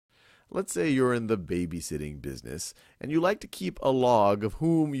Let's say you're in the babysitting business and you like to keep a log of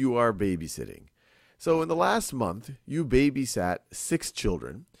whom you are babysitting. So in the last month, you babysat 6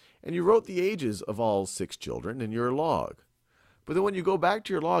 children and you wrote the ages of all 6 children in your log. But then when you go back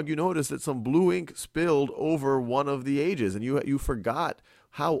to your log, you notice that some blue ink spilled over one of the ages and you forgot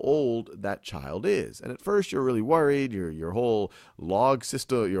how old that child is. And at first you're really worried. Your whole log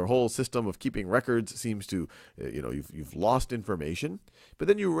system, your whole system of keeping records seems to, you've lost information. But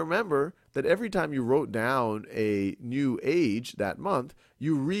then you remember that every time you wrote down a new age that month,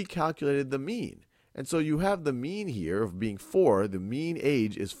 you recalculated the mean. And so you have the mean here of being 4. The mean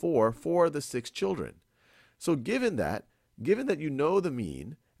age is 4 for the 6 children. So given that you know the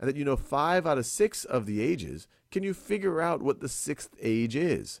mean and that you know 5 out of 6 of the ages, can you figure out what the 6th age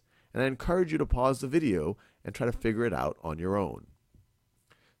is? And I encourage you to pause the video and try to figure it out on your own.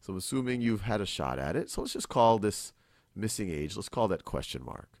 So I'm assuming you've had a shot at it. So let's just call this missing age, let's call that question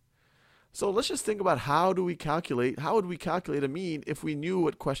mark. So let's just think about how would we calculate a mean if we knew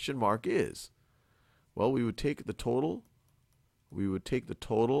what question mark is? Well, we would take the total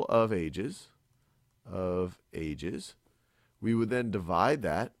of ages. We would then divide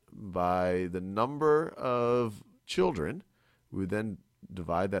that by the number of children. We would then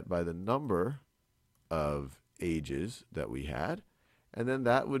divide that by the number of ages that we had. And then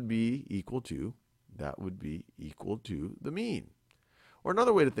that would be equal to the mean. Or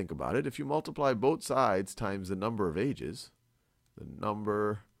another way to think about it, if you multiply both sides times the number of ages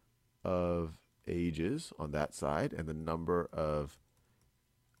on that side and the number of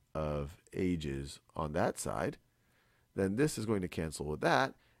ages on that side, then this is going to cancel with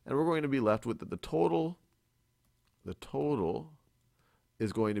that, and we're going to be left with the total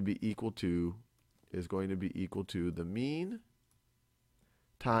is going to be equal to the mean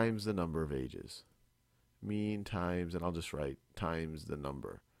times the number of ages. Mean times, and I'll just write times the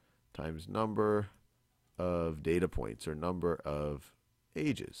number, times number of data points or number of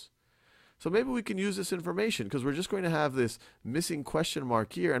ages. So maybe we can use this information because we're just going to have this missing question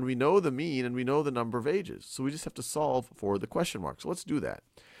mark here, and we know the mean and we know the number of ages. So we just have to solve for the question mark. So let's do that.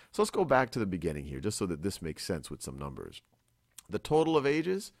 So let's go back to the beginning here just so that this makes sense with some numbers. The total of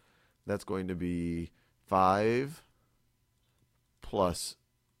ages, that's going to be 5 plus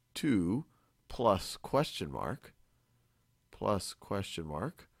 2 plus question mark plus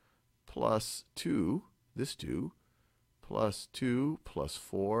 2, this 2, plus 2 plus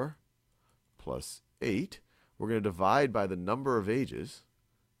 4 plus 8. We're going to divide by the number of ages.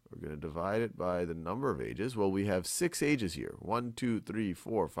 We're going to divide it by the number of ages. Well, we have 6 ages here. 1, 2, 3,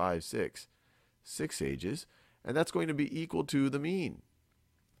 4, 5, 6. 6 ages. And that's going to be equal to the mean.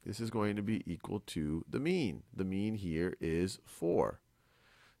 This is going to be equal to the mean. The mean here is 4.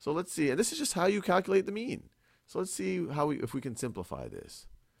 So let's see. And this is just how you calculate the mean. So let's see if we can simplify this.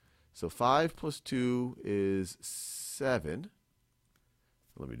 So 5 plus 2 is 7.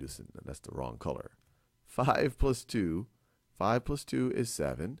 Let me do this. That's the wrong color. 5 plus 2 is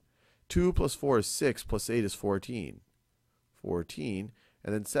 7. 2 plus 4 is 6, plus 8 is 14. 14.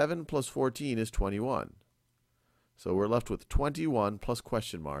 And then 7 plus 14 is 21. So we're left with 21 plus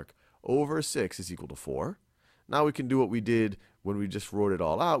question mark over 6 is equal to 4. Now we can do what we did when we just wrote it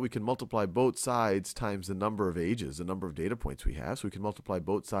all out. We can multiply both sides times the number of ages, the number of data points we have. So we can multiply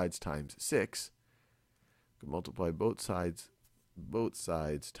both sides times 6. We can multiply both sides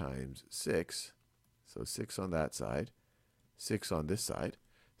times 6. So 6 on that side, 6 on this side.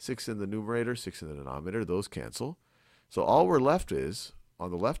 6 in the numerator, 6 in the denominator. Those cancel. So all we're left is,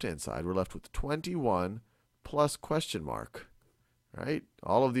 on the left-hand side, we're left with 21 plus question mark. Right?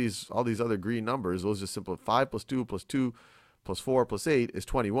 All these other green numbers, those just simple. 5 plus 2 plus 2 plus 4 plus 8 is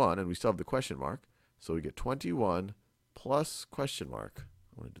 21, and we still have the question mark. So we get 21 plus question mark.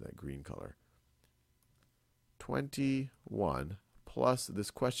 I want to do that green color. 21 plus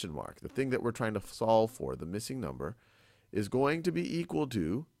this question mark, the thing that we're trying to solve for, the missing number, is going to be equal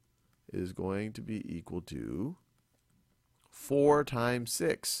to 4 times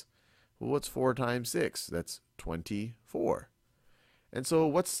 6. Well, what's 4 times 6? That's 24. And so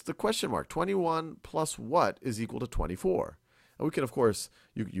what's the question mark? 21 plus what is equal to 24? And we can, of course,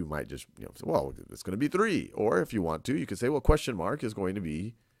 you might just say, well, it's going to be 3. Or if you want to, you could say, well, question mark is going to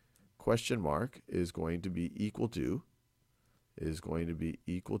be equal to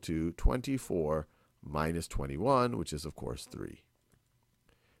 24 minus 21, which is, of course, 3.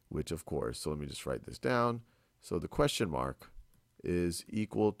 So let me just write this down. So the question mark is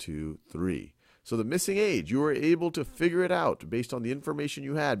equal to 3. So the missing age, you were able to figure it out based on the information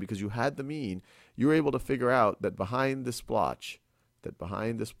you had because you had the mean. You were able to figure out that behind this splotch,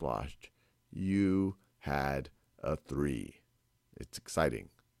 you had a 3. It's exciting.